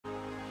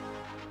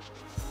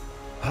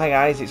Hi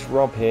guys, it's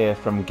Rob here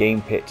from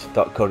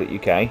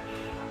gamepit.co.uk,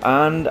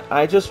 and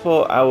I just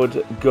thought I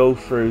would go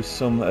through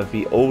some of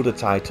the older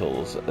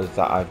titles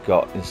that I've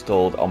got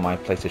installed on my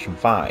PlayStation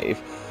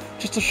 5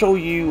 just to show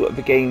you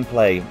the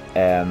gameplay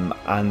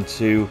and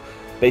to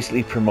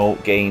basically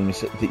promote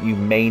games that you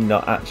may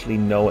not actually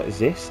know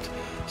exist.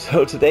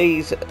 So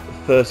today's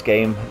first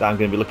game that I'm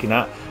going to be looking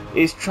at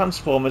is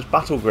Transformers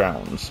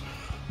Battlegrounds.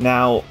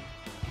 Now,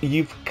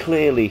 you've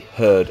clearly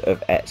heard of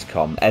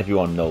XCOM.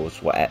 Everyone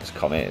knows what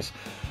XCOM is.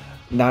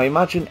 Now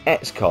imagine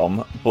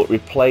XCOM, but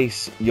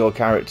replace your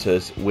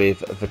characters with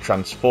the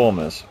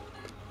Transformers.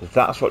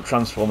 That's what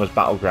Transformers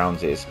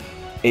Battlegrounds is.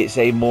 It's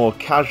a more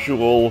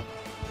casual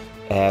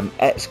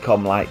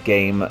XCOM-like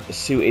game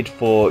suited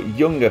for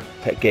younger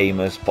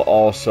gamers, but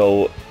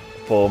also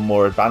for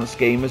more advanced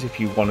gamers if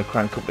you want to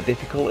crank up the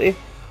difficulty.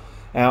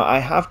 Now, I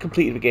have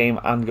completed the game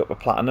and got the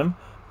platinum,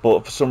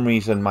 but for some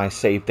reason my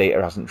save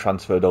data hasn't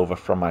transferred over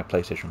from my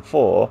PlayStation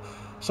 4,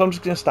 so I'm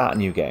just going to start a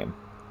new game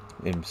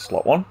in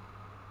slot 1.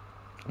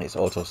 It's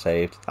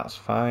auto-saved, that's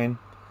fine.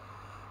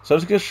 So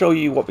I'm just going to show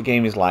you what the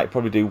game is like,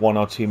 probably do 1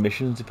 or 2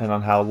 missions depending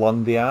on how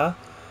long they are,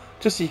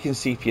 just so you can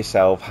see for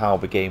yourself how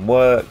the game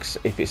works,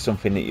 if it's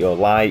something that you'll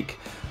like,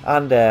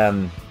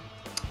 and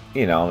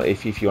you know,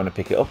 if you want to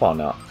pick it up or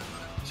not.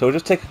 So we'll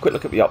just take a quick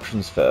look at the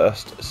options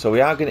first. So we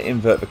are going to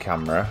invert the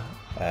camera.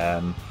 We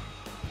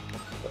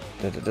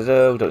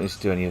don't need to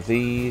do any of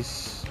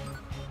these.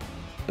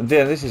 And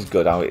then this is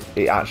good, how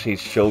it actually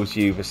shows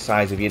you the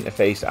size of the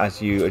interface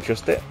as you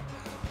adjust it.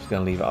 Just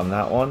going to leave it on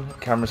that one.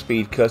 Camera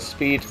speed, cursor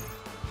speed.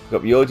 We've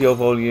got the audio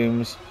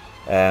volumes,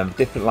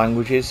 different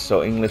languages,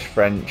 so English,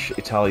 French,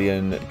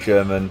 Italian,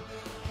 German,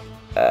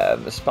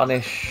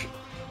 Spanish,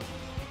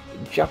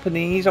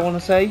 Japanese, I want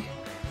to say.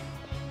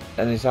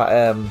 And is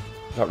that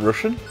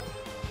Russian?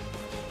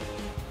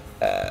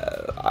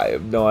 I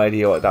have no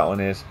idea what that one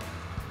is.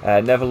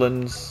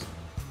 Netherlands,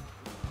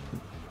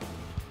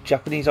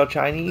 Japanese or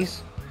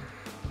Chinese,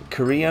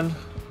 Korean,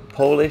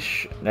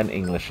 Polish, and then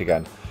English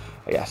again.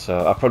 Yeah,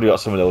 so I've probably got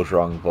some of those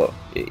wrong, but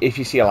if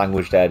you see a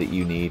language there that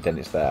you need, then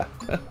it's there.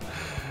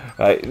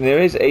 Right, there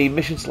is a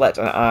mission select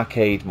and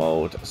arcade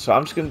mode, so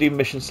I'm just going to do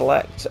mission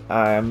select.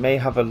 I may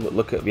have a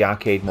look at the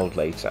arcade mode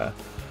later.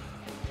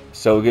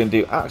 So we're going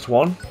to do Act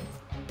 1,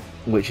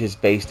 which is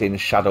based in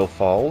Shadow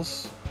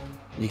Falls.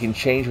 You can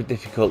change the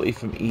difficulty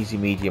from easy,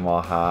 medium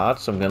or hard,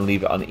 so I'm going to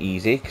leave it on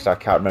easy because I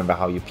can't remember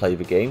how you play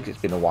the game because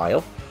it's been a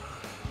while.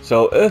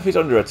 So Earth is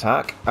under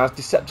attack as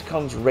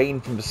Decepticons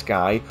rain from the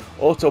sky.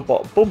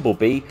 Autobot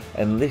Bumblebee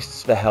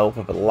enlists the help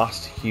of the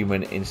last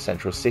human in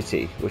Central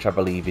City, which I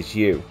believe is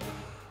you.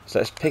 So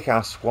let's pick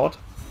our squad.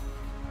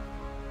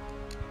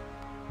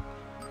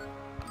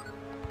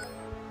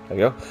 There we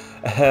go.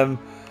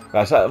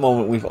 Right, so at the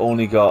moment we've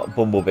only got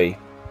Bumblebee,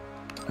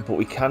 but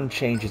we can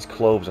change his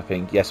clothes, I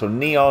think. Yeah, so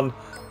Neon,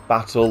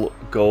 Battle,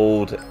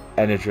 Gold,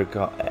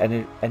 Energon, I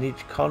think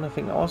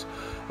that was.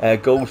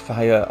 Gold,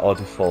 Fire, or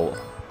Default.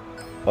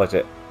 What is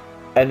it?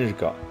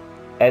 Energon.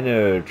 I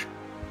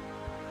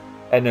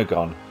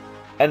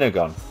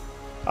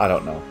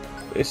don't know.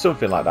 It's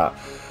something like that.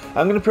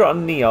 I'm going to put it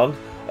on Neon.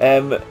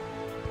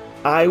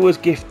 I was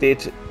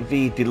gifted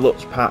the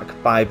deluxe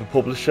pack by the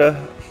publisher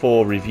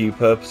for review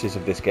purposes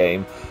of this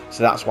game,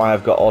 so that's why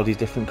I've got all these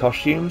different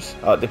costumes,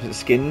 different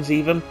skins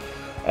even.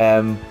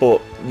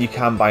 But you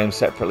can buy them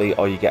separately,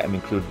 or you get them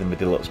included in the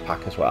deluxe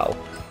pack as well.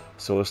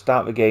 So we'll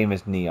start the game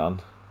as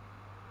Neon.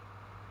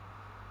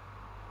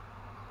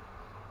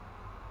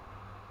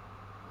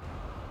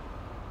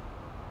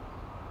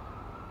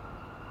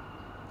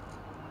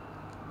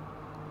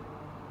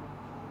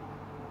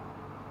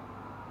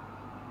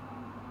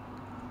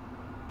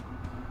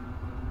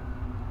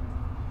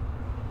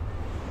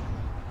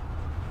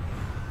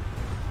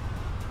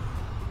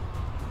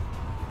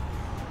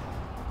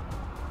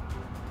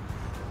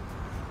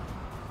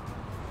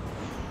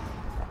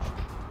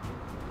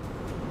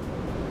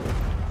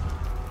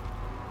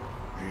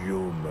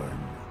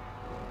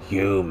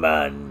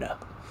 Human.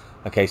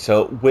 Okay,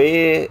 so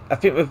I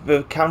think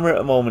the camera at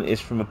the moment is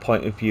from a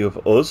point of view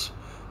of us.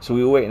 So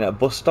we were waiting at a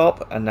bus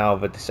stop, and now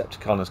the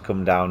Decepticon has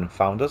come down and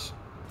found us.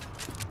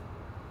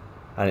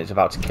 And it's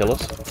about to kill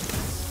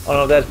us. Oh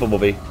no, there's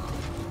Bumblebee.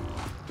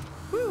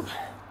 Whew,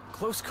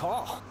 close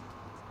call.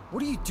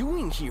 What are you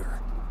doing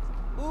here?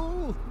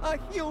 Ooh, a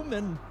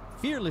human,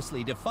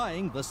 fearlessly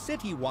defying the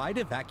citywide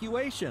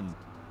evacuation.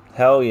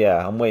 Hell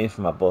yeah, I'm waiting for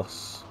my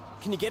bus.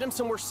 Can you get him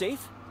somewhere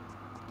safe?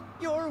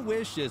 Your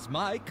wish is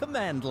my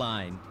command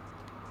line.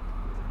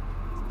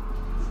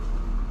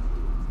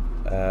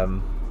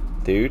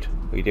 Dude,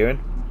 what are you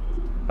doing?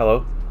 Hello?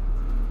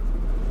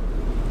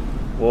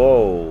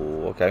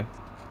 Whoa, okay.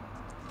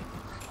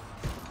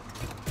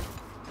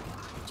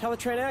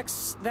 Teletran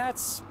X,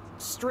 that's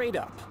straight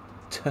up.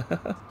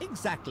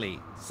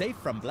 Exactly. Safe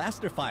from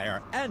blaster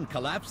fire and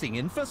collapsing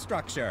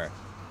infrastructure.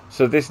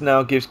 So this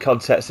now gives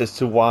context as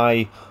to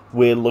why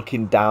we're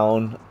looking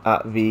down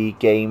at the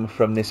game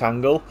from this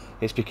angle.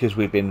 It's because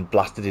we've been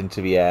blasted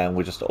into the air and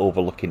we're just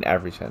overlooking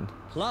everything.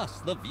 Plus,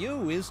 the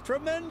view is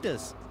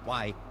tremendous.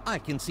 Why, I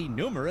can see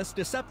numerous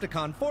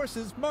Decepticon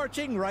forces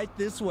marching right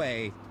this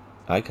way.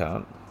 I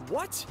can't.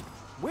 What?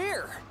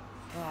 Where?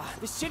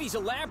 This city's a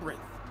labyrinth.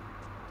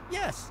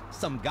 Yes,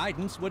 some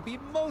guidance would be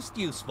most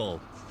useful.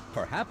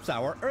 Perhaps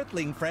our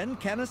Earthling friend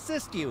can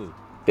assist you.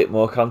 Bit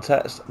more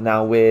context.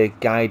 Now we're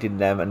guiding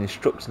them and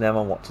instructing them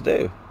on what to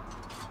do.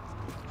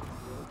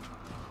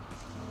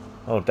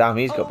 Oh damn,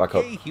 he's got back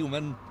up. Okay,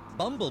 human.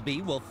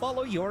 Bumblebee will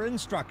follow your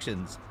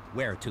instructions.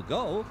 Where to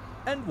go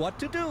and what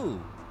to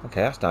do.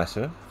 Okay, that's nice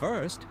of him.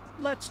 First,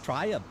 let's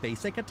try a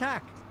basic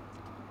attack.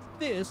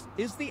 This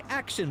is the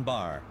action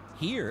bar.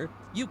 Here,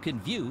 you can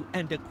view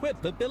and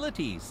equip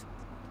abilities.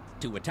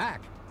 To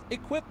attack,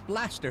 equip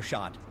blaster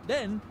shot,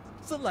 then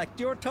select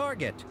your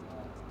target.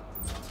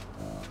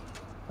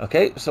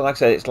 Okay, so like I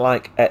said, it's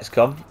like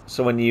XCOM.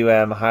 So when you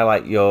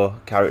highlight your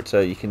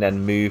character, you can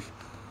then move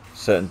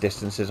certain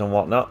distances and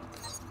whatnot.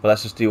 But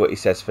let's just do what he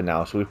says for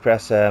now. So we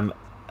press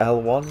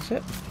L1, is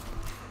it?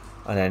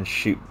 And then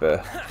shoot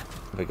the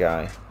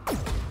guy.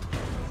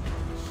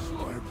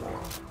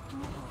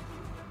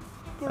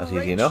 That's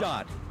easy enough.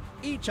 Shot.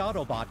 Each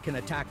Autobot can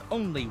attack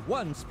only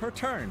once per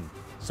turn,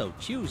 so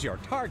choose your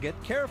target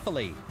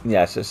carefully.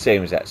 Yeah, so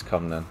same as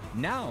XCOM then.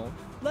 Now,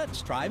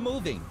 let's try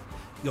moving.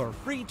 You're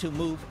free to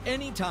move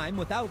anytime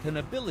without an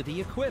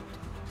ability equipped.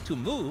 To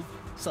move,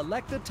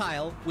 select a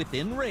tile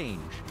within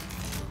range.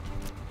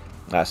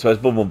 So as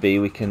Bumblebee,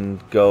 we can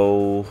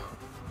go...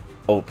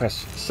 Oh, press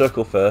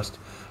circle first.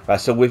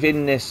 Right, so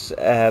within this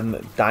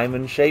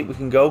diamond shape we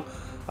can go.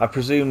 I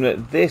presume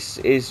that this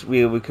is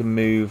where we can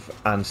move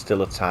and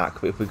still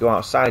attack. But if we go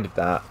outside of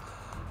that,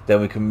 then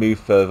we can move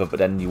further, but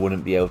then you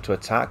wouldn't be able to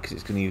attack because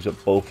it's going to use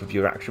up both of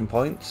your action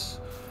points.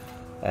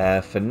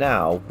 For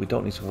now, we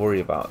don't need to worry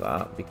about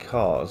that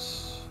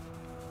because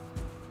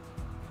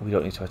we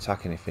don't need to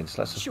attack anything.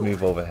 So let's just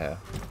move over here.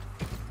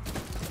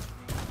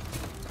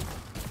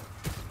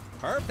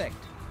 Perfect.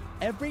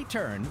 Every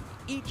turn,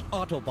 each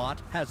Autobot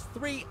has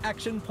 3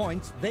 action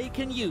points they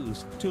can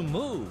use to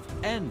move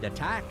and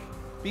attack.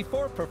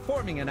 Before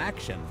performing an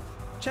action,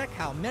 check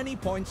how many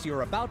points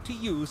you're about to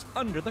use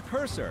under the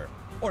cursor,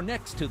 or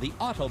next to the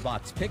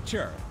Autobot's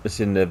picture.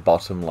 It's in the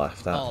bottom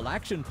left. All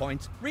action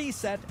points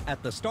reset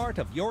at the start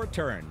of your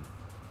turn.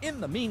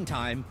 In the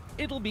meantime,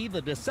 it'll be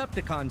the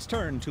Decepticon's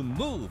turn to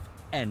move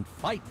and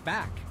fight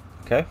back.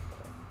 Okay.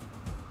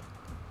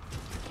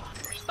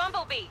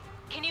 Bumblebee,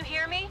 can you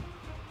hear me?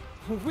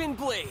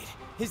 Windblade,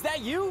 is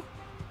that you?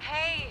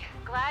 Hey,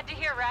 glad to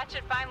hear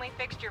Ratchet finally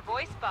fixed your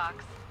voice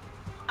box.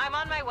 I'm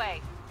on my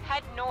way.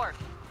 Head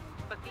north.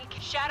 But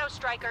Shadow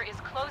Striker is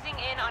closing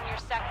in on your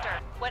sector.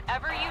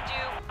 Whatever you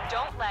do,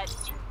 don't let...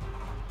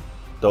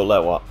 Don't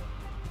let what?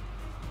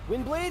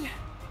 Windblade?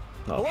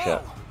 Oh,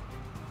 hello? shit.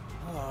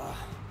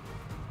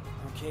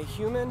 Okay,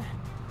 human.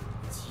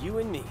 It's you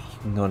and me.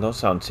 No, don't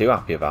sound too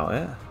happy about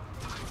it.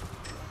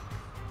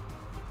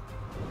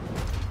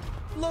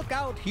 Look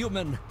out,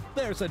 human!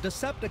 There's a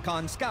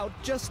Decepticon scout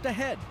just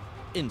ahead.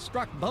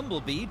 Instruct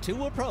Bumblebee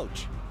to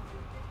approach.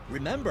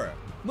 Remember,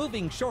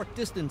 moving short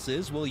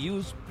distances will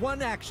use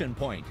 1 action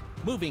point.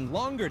 Moving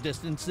longer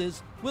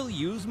distances will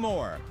use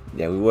more.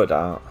 Yeah, we would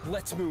out.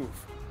 Let's move.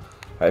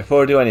 Right,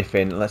 before I do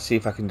anything, let's see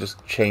if I can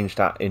just change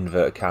that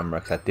invert camera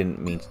because I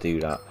didn't mean to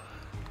do that.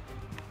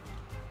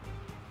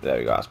 There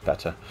we go, that's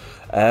better.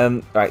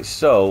 Right,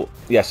 so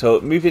yeah,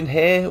 so moving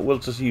here, we'll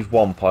just use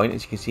 1 point,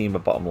 as you can see in the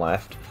bottom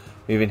left.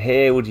 Moving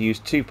here, we'll use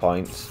 2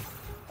 points,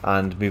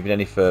 and moving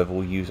any further,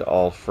 we'll use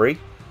all 3.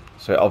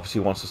 So it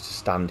obviously wants us to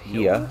stand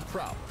here. No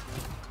problem.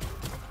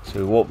 So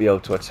we won't be able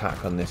to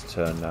attack on this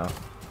turn now.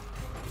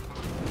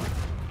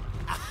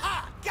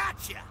 Aha!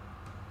 Gotcha!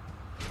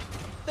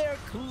 They're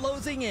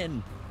closing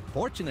in.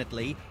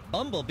 Fortunately,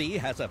 Bumblebee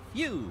has a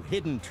few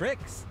hidden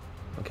tricks.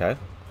 Okay.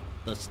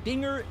 The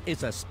Stinger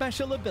is a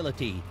special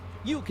ability.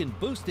 You can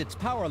boost its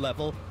power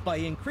level by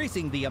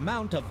increasing the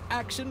amount of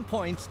action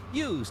points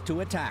used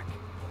to attack.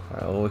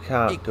 Right, well, we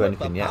can't do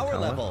anything yet, power can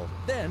we? level,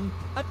 then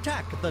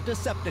attack the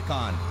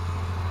Decepticon.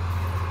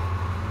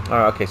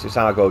 Alright, okay, so it's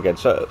how I go again.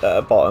 So at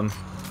the bottom,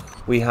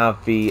 we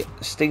have the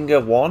Stinger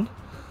 1,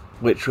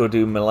 which will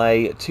do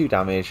melee 2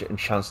 damage and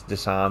chance to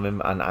disarm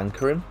him and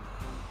anchor him.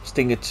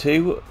 Stinger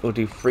 2 will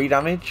do 3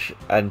 damage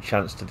and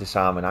chance to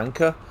disarm and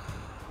anchor.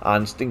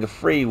 And Stinger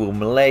 3 will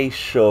melee,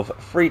 shove,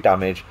 3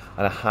 damage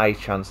and a high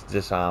chance to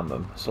disarm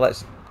him. So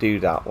let's do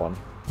that one.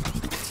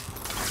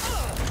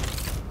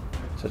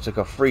 So it took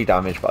off 3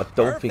 damage, but I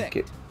don't think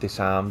it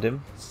disarmed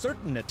him.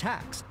 Certain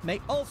attacks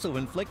may also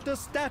inflict a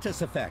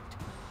status effect,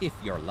 if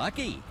you're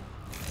lucky.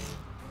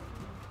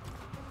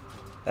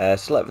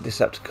 Select the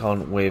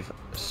Decepticon with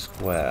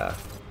square.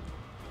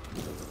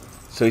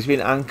 So he's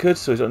been anchored,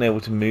 so he's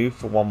unable to move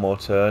for 1 more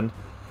turn.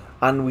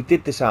 And we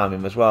did disarm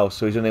him as well,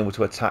 so he's unable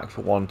to attack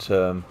for 1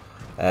 turn,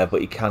 but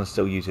he can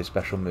still use his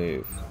special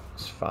move.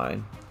 It's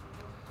fine.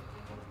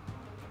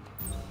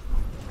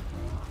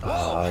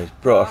 Oh, he's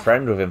brought a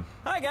friend with him.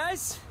 Hi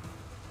guys.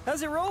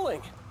 How's it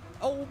rolling?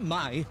 Oh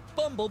my,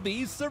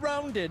 Bumblebee's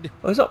surrounded.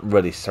 Well, he's not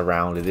really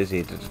surrounded, is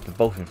he? They're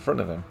both in front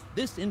of him.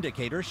 This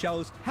indicator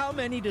shows how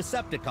many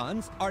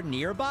Decepticons are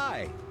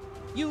nearby.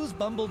 Use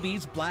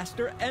Bumblebee's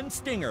blaster and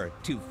stinger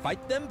to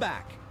fight them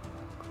back.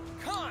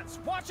 Cons,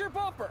 watch your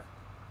bumper!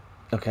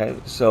 Okay,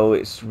 so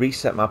it's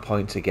reset my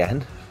points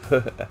again.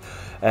 So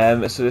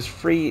there's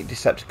 3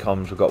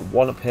 Decepticons. We've got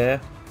one up here,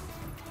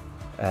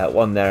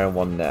 one there and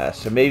one there.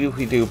 So maybe if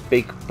we do a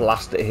big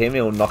blast at him,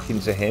 it'll knock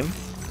into him.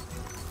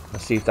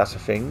 Let's see if that's a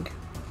thing.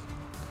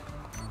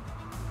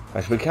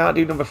 Right, so we can't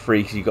do number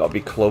 3 because you've got to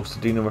be close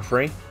to do number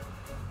 3.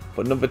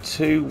 But number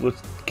 2 would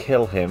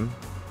kill him.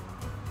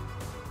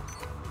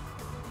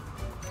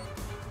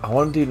 I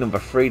want to do number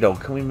 3 though.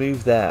 Can we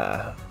move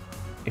there?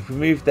 If we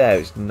move there,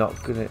 it's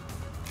not gonna...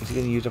 Is he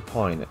going to use a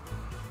point?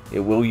 It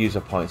will use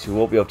a point, so we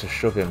won't be able to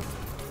shove him.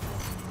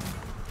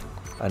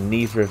 And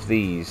neither of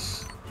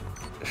these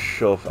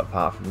shove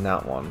apart from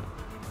that one.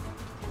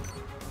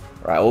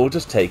 Right, we'll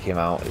just take him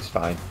out. It's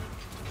fine.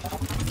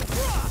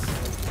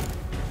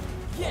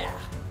 Yeah,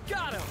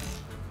 got him.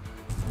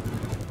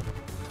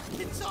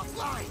 It's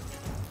offline.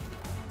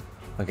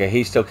 Okay,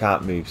 he still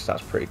can't move, so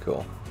that's pretty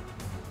cool.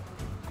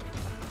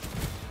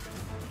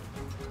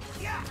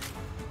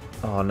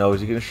 Oh no, is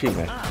he going to shoot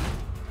me?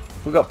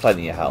 We've got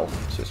plenty of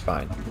health, so it's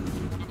fine.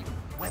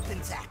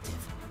 Weapons active.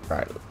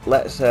 Right,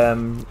 let's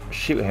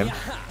shoot him.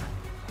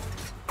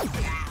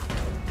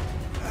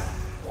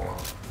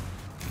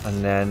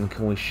 And then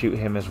can we shoot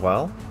him as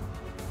well?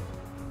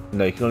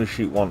 No, you can only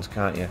shoot once,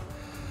 can't you?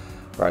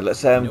 Right,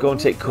 let's go and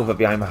take cover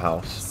behind my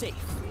house. Safe.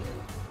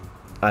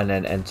 And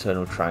then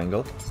internal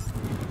triangle.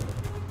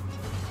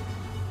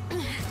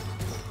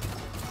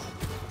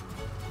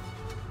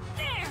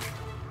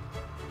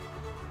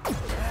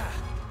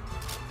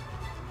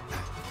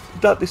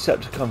 Did that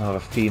Decepticon have a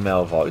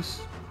female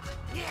voice?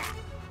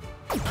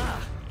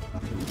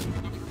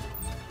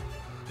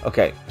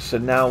 Okay, so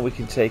now we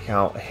can take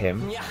out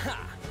him.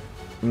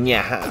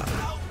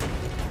 Nyaha.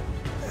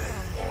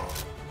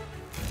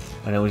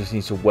 And then we just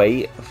need to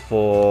wait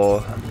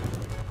for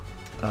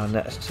our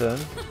next turn.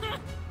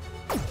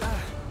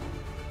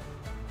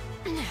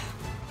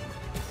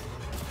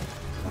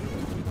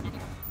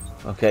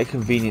 Okay,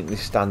 conveniently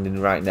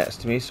standing right next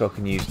to me, so I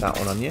can use that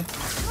one on you.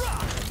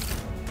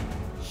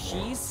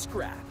 She's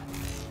scrap.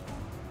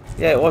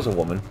 Yeah, it was a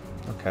woman.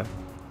 Okay.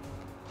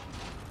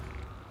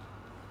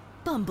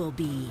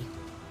 Bumblebee.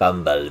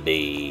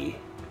 Bumblebee.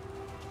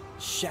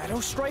 Shadow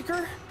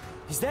Striker?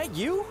 Is that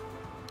you?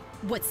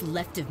 What's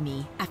left of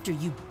me after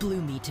you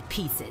blew me to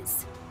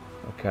pieces?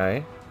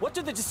 Okay. What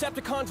do the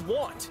Decepticons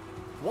want?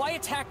 Why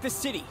attack the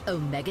city? Oh,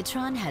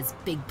 MEGATRON has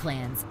big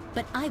plans,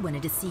 but I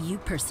wanted to see you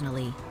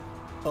personally.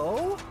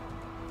 Oh?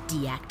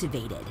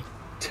 Deactivated.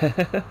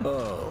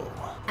 Oh.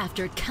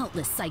 After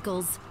countless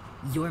cycles,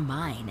 you're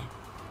mine.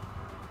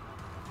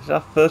 This is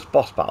our first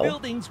boss battle.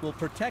 Buildings will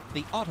protect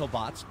the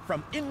Autobots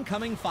from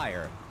incoming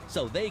fire,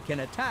 so they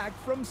can attack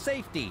from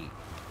safety.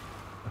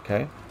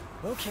 Okay.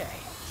 Okay.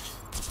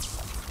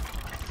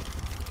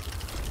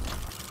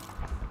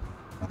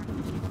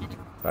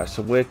 Right,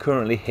 so we're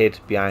currently hid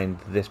behind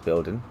this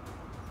building.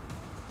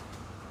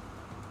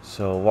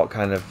 So what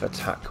kind of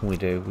attack can we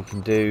do? We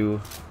can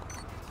do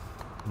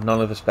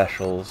none of the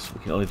specials.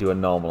 We can only do a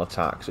normal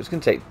attack. So it's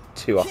going to take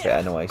 2 off it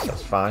anyway, so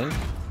that's fine.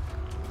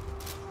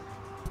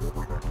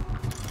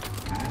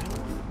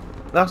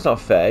 That's not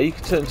fair. You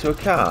can turn into a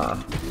car.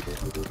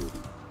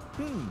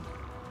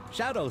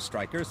 Shadow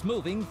Striker's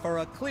moving for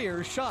a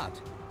clear shot.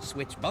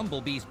 Switch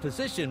Bumblebee's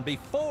position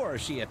before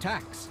she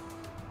attacks.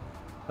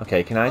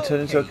 Okay, can I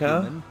turn into a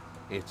car? Human,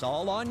 it's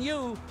all on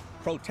you.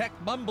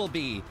 Protect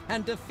Bumblebee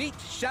and defeat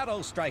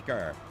Shadow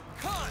Striker.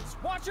 Cons,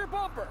 watch your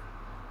bumper!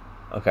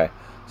 Okay,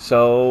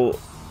 so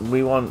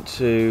we want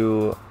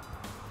to...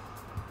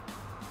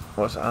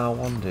 What's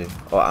R1 do?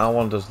 Oh,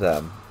 R1 does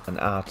them, and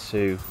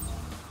R2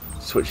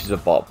 switches a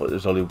bot, but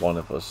there's only one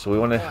of us. So we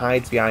want to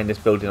hide behind this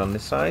building on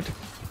this side,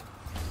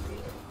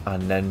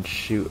 and then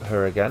shoot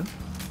her again.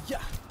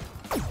 Yeah.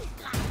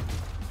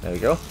 There we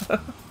go.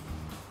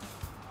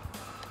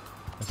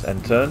 Let's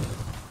end turn.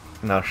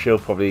 Now she'll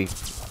probably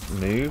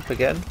move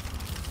again.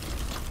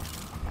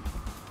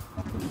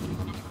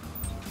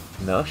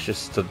 No, she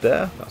just stood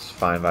there. That's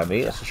fine by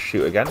me. Let's just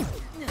shoot again.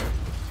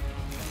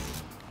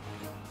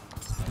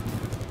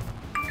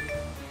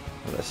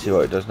 Let's see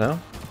what it does now.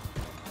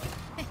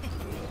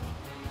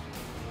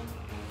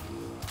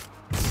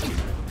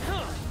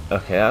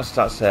 Okay, that's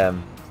it's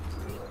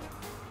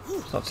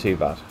not too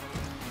bad.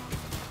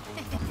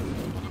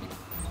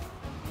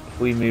 If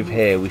we move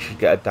here, we should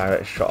get a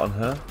direct shot on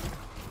her.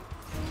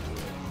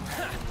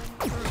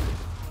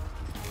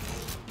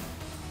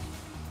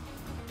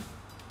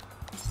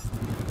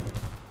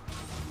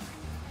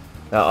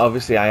 Now,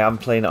 obviously, I am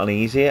playing it on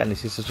easy, and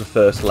this is just the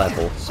first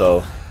level,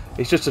 so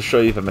it's just to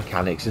show you the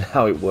mechanics and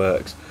how it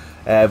works.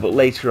 But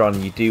later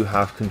on, you do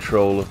have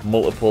control of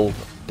multiple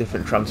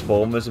different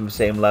transformers in the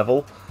same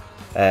level,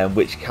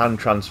 which can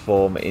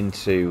transform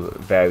into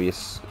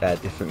various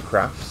different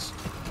crafts.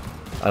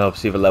 and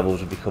obviously the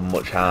levels will become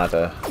much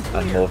harder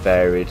and more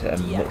varied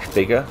and much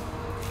bigger.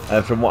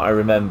 And from what I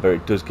remember,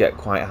 it does get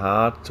quite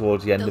hard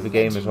towards the end of the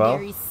game as well.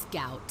 Legendary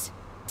Scout,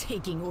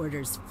 taking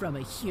orders from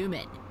a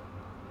human.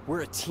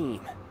 We're a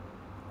team.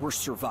 We're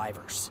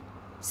survivors.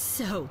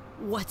 So,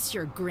 what's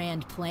your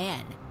grand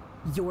plan?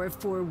 Your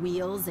 4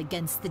 wheels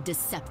against the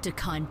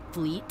Decepticon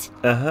fleet?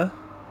 Uh-huh.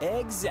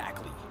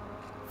 Exactly.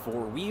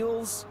 4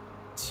 wheels,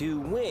 2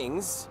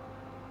 wings.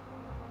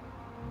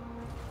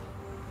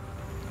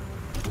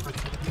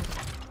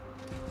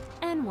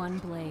 And 1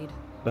 blade.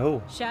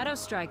 Oh. Shadow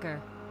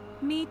Striker.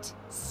 Meet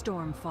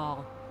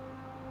Stormfall.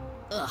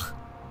 Ugh.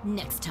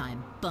 Next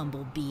time,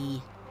 Bumblebee.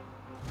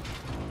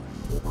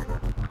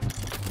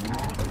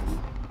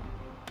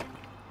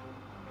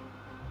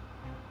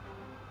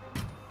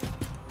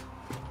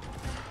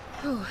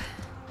 Whew.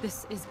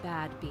 This is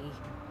bad, Bee.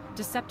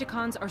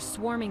 Decepticons are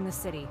swarming the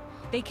city.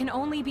 They can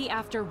only be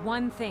after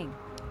one thing.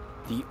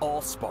 The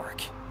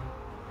Allspark.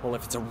 Well,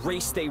 if it's a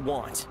race they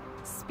want.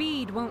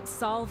 Speed won't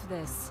solve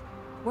this.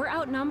 We're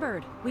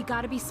outnumbered. We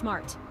gotta be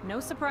smart. No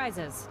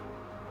surprises.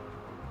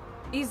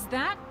 Is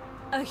that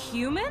a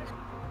human?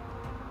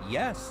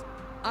 Yes,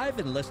 I've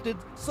enlisted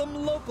some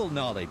local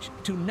knowledge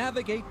to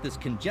navigate this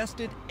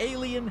congested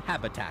alien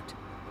habitat.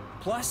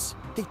 Plus,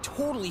 they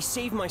totally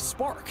saved my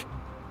spark.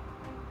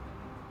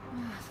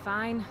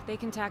 Fine, they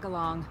can tag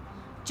along.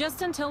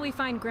 Just until we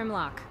find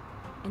Grimlock.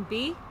 And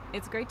B,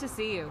 it's great to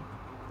see you.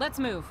 Let's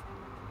move.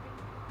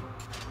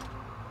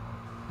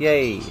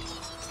 Yay!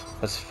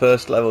 That's the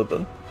first level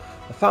done.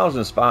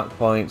 1,000 spark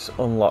points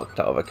unlocked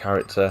out of a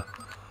character.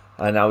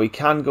 And now we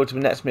can go to the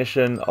next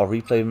mission or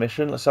replay the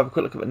mission. Let's have a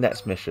quick look at the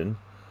next mission.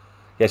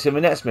 Yes, in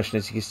the next mission,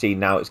 as you can see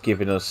now, it's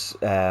giving us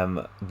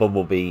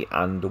Bumblebee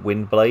and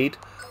Windblade.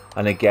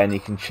 And again, you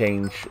can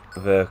change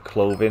the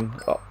clothing,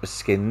 or the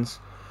skins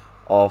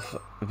of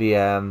the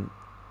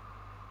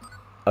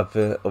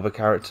other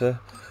character.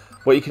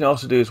 What you can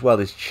also do as well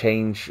is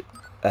change.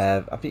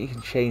 I think you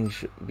can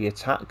change the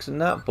attacks and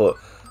that, but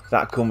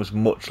that comes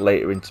much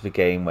later into the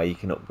game where you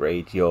can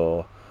upgrade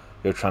your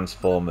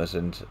transformers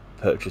and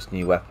purchase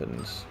new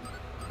weapons.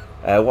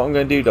 What I'm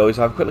going to do though is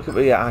have a quick look at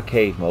the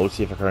arcade mode,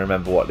 see if I can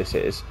remember what this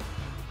is.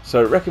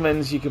 So it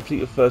recommends you complete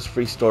the first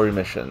 3 story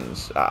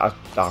missions. I'll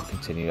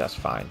continue, that's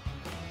fine.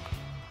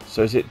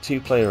 So is it 2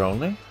 player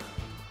only?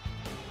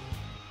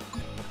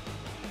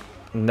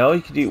 No,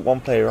 you can do 1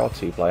 player or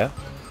 2 player.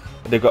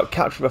 They've got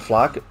Capture the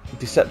Flag,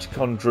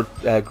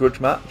 Decepticon Grudge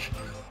Match,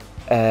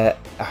 I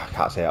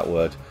can't say that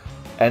word,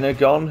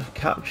 Energon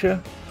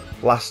Capture,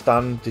 Last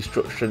Stand,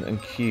 Destruction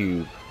and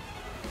Cube.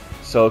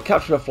 So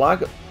Capture the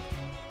Flag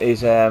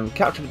is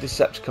capture the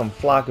Decepticon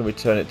flag and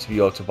return it to the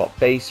Autobot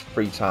base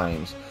 3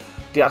 times.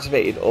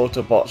 Deactivated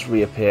Autobots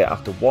reappear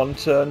after 1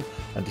 turn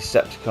and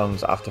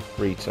Decepticons after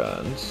 3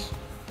 turns.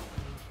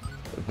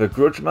 The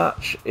Grudge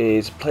Match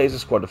is play as a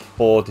squad of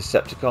 4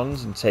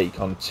 Decepticons and take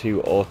on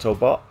 2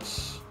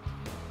 Autobots.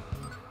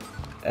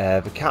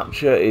 The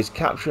Capture is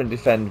capture and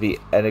defend the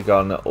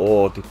Energon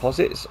or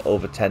deposits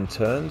over 10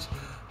 turns.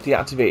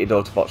 Deactivated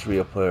Autobots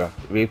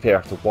reappear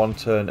after 1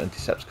 turn and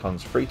Decepticons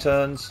 3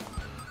 turns.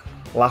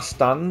 Last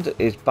Stand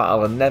is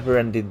battle a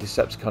never-ending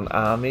Decepticon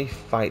army,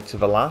 fight to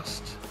the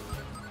last.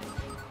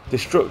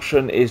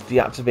 Destruction is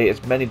deactivate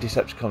as many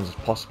Decepticons as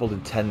possible in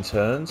 10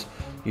 turns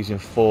using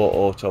 4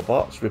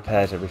 Autobots,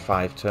 repairs every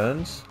 5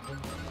 turns.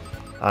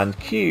 And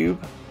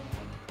Cube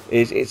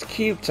is it's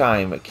cube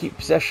time, keep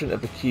possession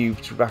of the cube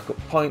to rack up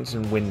points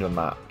and win the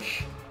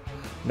match.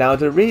 Now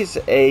there is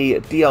a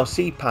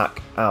DLC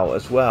pack out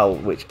as well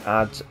which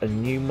adds a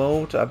new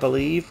mode, I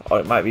believe, or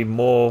it might be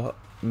more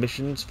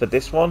missions for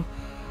this one.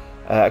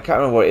 I can't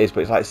remember what it is,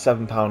 but it's like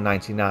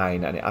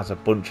 £7.99 and it has a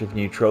bunch of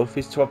new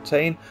trophies to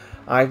obtain.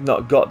 I've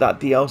not got that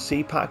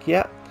DLC pack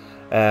yet,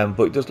 but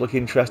it does look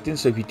interesting,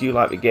 so if you do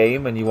like the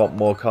game and you want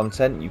more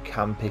content, you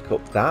can pick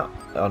up that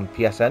on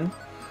PSN,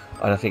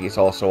 and I think it's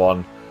also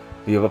on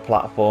the other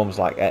platforms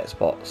like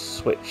Xbox,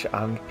 Switch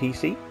and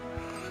PC.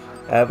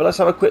 But let's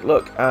have a quick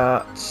look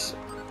at,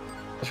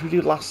 should we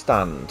do Last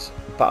Stand,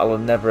 battle a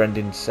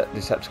never-ending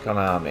Decepticon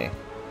army.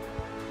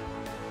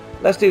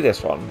 Let's do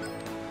this one.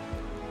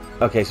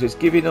 Okay, so it's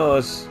giving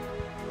us,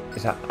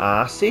 is that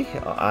Arcee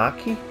or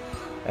Arcee?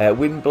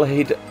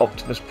 Windblade,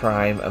 Optimus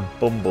Prime and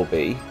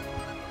Bumblebee.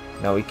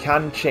 Now we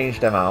can change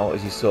them out,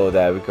 as you saw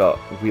there, we've got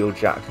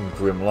Wheeljack and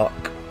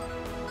Grimlock.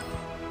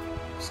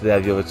 So they're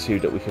the other 2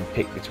 that we can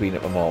pick between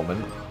at the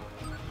moment.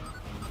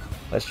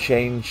 Let's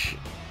change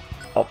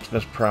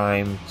Optimus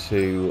Prime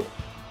to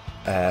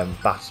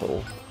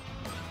Battle.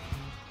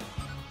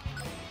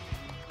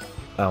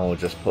 And we'll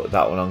just put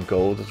that one on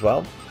gold as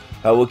well.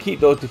 We'll keep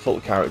those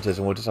default characters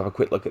and we'll just have a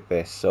quick look at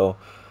this. So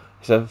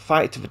it's a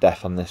fight to the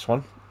death on this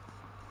one.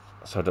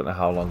 So I don't know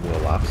how long we'll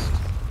last.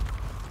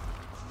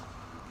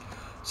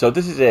 So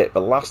this is it,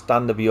 the last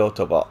stand of the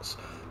Autobots.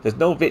 There's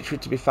no victory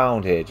to be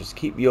found here, just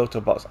keep the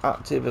Autobots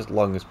active as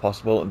long as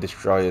possible and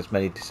destroy as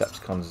many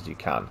Decepticons as you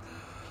can.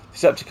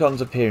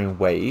 Decepticons appear in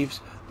waves.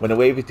 When a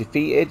wave is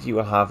defeated, you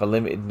will have a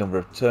limited number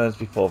of turns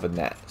before the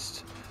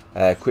next.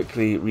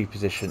 Quickly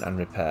reposition and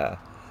repair.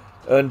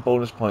 Earn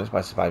bonus points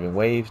by surviving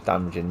waves,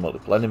 damaging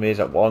multiple enemies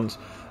at once,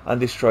 and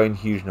destroying a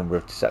huge number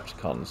of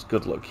Decepticons.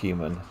 Good luck,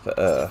 human, for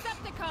Earth.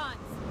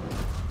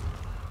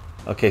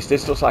 Okay, so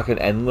this looks like an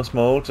endless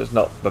mode. It's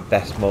not the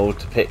best mode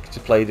to pick to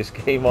play this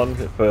game on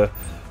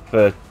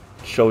for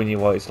showing you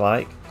what it's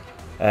like.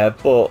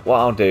 But what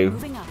I'll do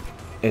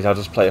is I'll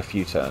just play a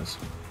few turns.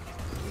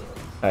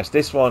 So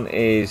this one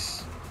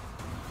is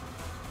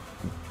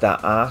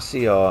that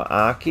Arcee or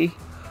Arky.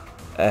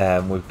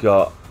 We've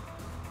got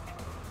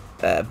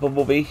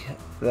Bumblebee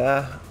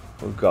there.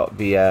 We've got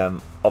the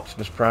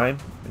Optimus Prime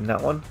in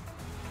that one,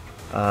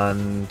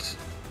 and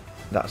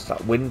that's that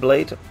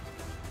Windblade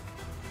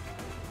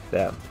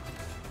there.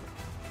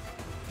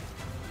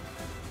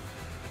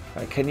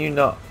 Right, can you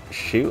not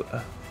shoot?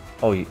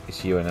 Oh,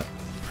 it's you in it.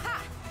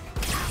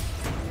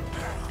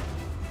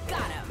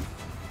 Got him.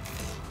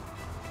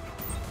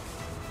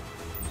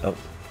 Oh,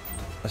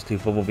 let's do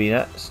Bumblebee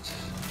next.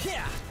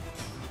 Yeah.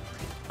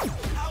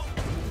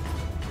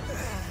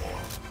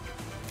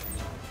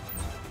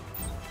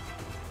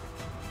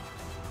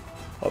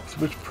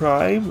 Optimus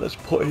Prime, let's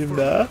put him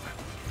there.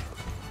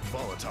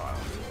 Volatile.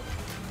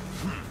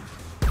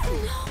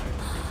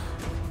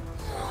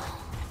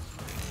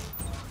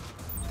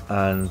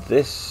 And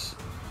this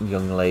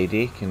young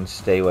lady can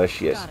stay where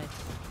she is.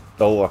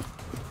 Oh, I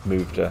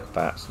moved her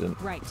by accident.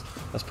 Right.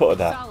 Let's put her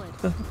there.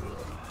 Solid.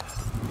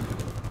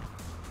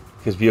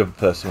 Because the other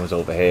person was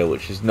over here,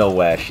 which is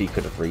nowhere she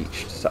could have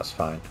reached, so that's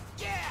fine.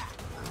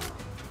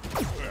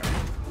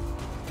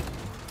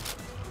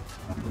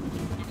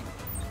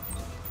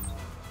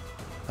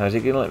 Now, is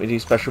it going to let me do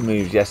special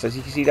moves? Yes, as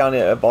you can see down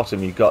here at the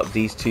bottom, you've got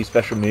these two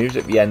special moves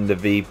at the end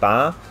of the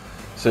bar.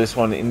 So this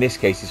one, in this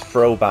case, is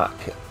throwback,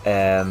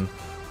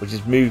 which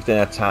is moved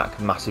and attack,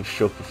 massive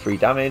shove for 3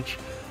 damage.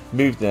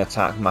 Moved and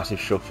attack, massive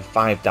shove for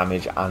 5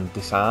 damage and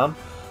disarm.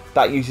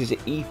 That uses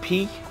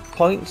EP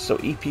points, so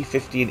EP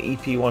 50 and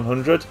EP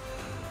 100.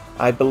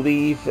 I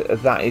believe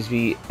that is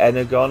the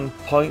Energon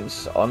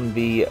points on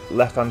the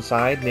left hand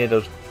side near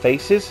those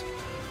faces.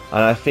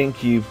 And I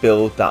think you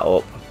build that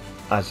up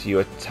as you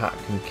attack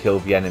and kill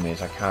the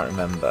enemies. I can't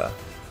remember.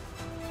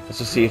 Let's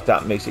just see if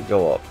that makes it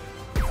go up.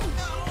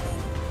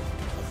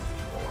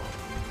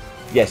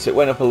 Yes, it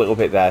went up a little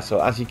bit there.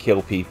 So as you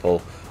kill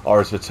people, or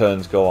as the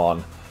turns go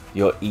on,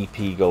 your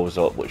EP goes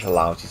up, which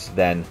allows you to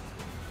then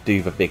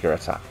do the bigger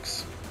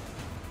attacks.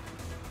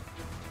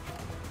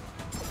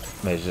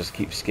 Maybe just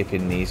keep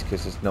skipping these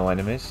because there's no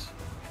enemies.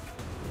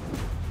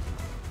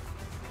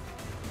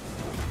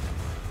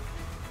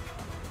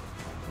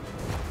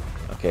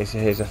 Okay, so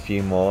here's a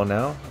few more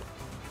now.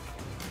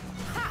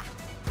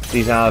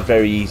 These are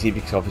very easy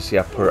because obviously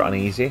I put it on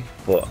easy,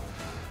 but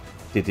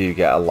they do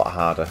get a lot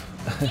harder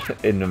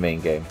in the main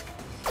game.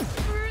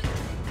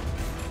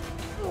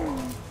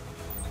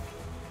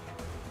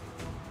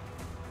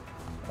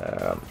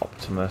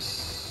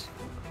 Optimus.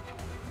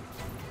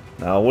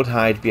 Now I would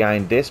hide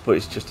behind this, but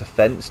it's just a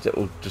fence that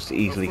will just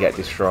easily get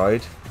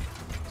destroyed.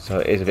 So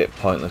it is a bit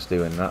pointless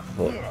doing that,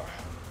 but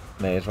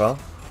may as well.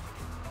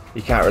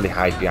 You can't really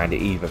hide behind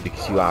it either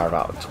because you are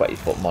about a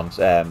 20-foot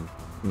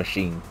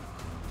machine,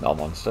 not a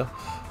monster.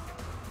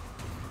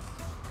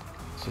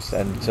 Let's just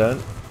end the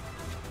turn.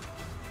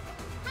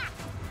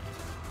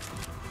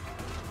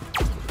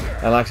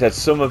 And like I said,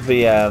 some of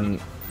the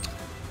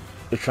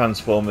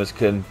Transformers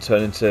can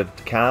turn into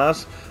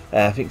cars.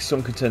 I think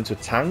some can turn into a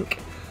tank.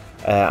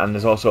 And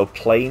there's also a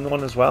plane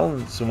one as well,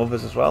 and some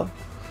others as well.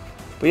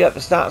 But yeah,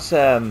 that's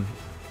the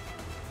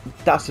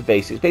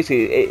basics.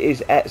 Basically, it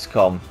is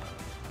XCOM,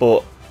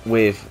 but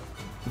with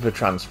the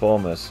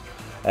Transformers.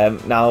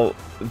 Now,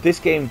 this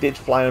game did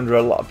fly under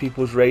a lot of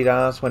people's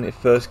radars when it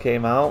first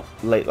came out,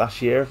 late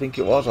last year, I think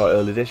it was, or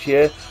early this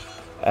year.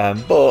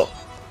 But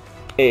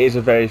it is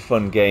a very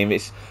fun game.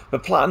 The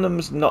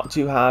Platinum's not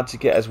too hard to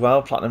get as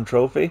well, Platinum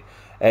Trophy.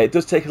 It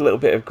does take a little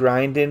bit of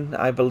grinding,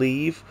 I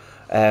believe.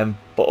 But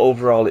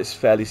overall it's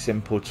fairly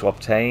simple to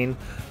obtain,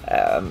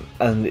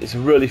 and it's a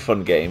really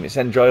fun game. It's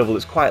enjoyable.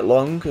 It's quite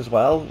long as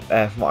well,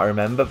 from what I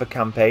remember, the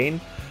campaign.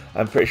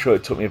 I'm pretty sure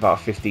it took me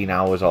about 15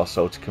 hours or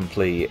so to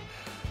complete.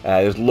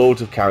 There's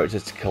loads of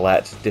characters to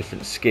collect,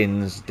 different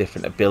skins,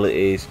 different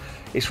abilities.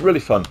 It's really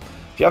fun.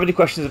 If you have any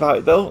questions about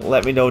it though,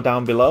 let me know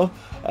down below.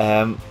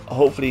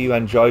 Hopefully you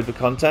enjoyed the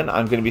content.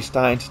 I'm going to be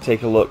starting to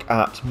take a look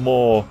at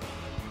more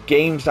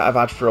games that I've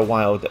had for a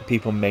while that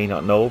people may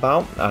not know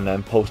about, and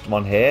then post them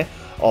on here.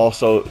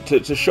 Also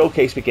to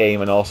showcase the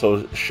game and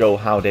also show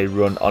how they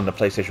run on the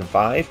PlayStation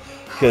 5,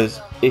 because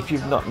if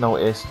you've not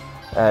noticed,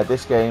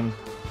 this game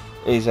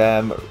is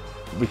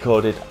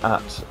recorded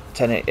at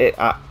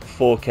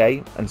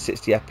 4K and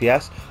 60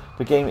 FPS.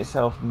 The game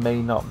itself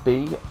may not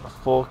be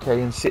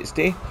 4K and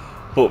 60,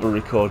 but the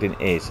recording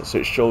is, so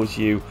it shows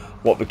you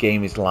what the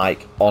game is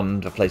like on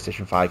the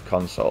PlayStation 5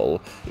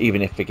 console,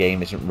 even if the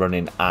game isn't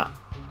running at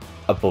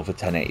above a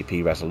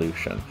 1080p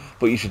resolution,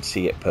 but you should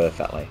see it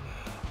perfectly.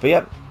 But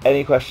yeah,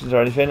 any questions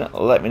or anything,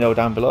 let me know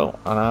down below,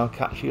 and I'll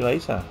catch you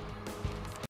later.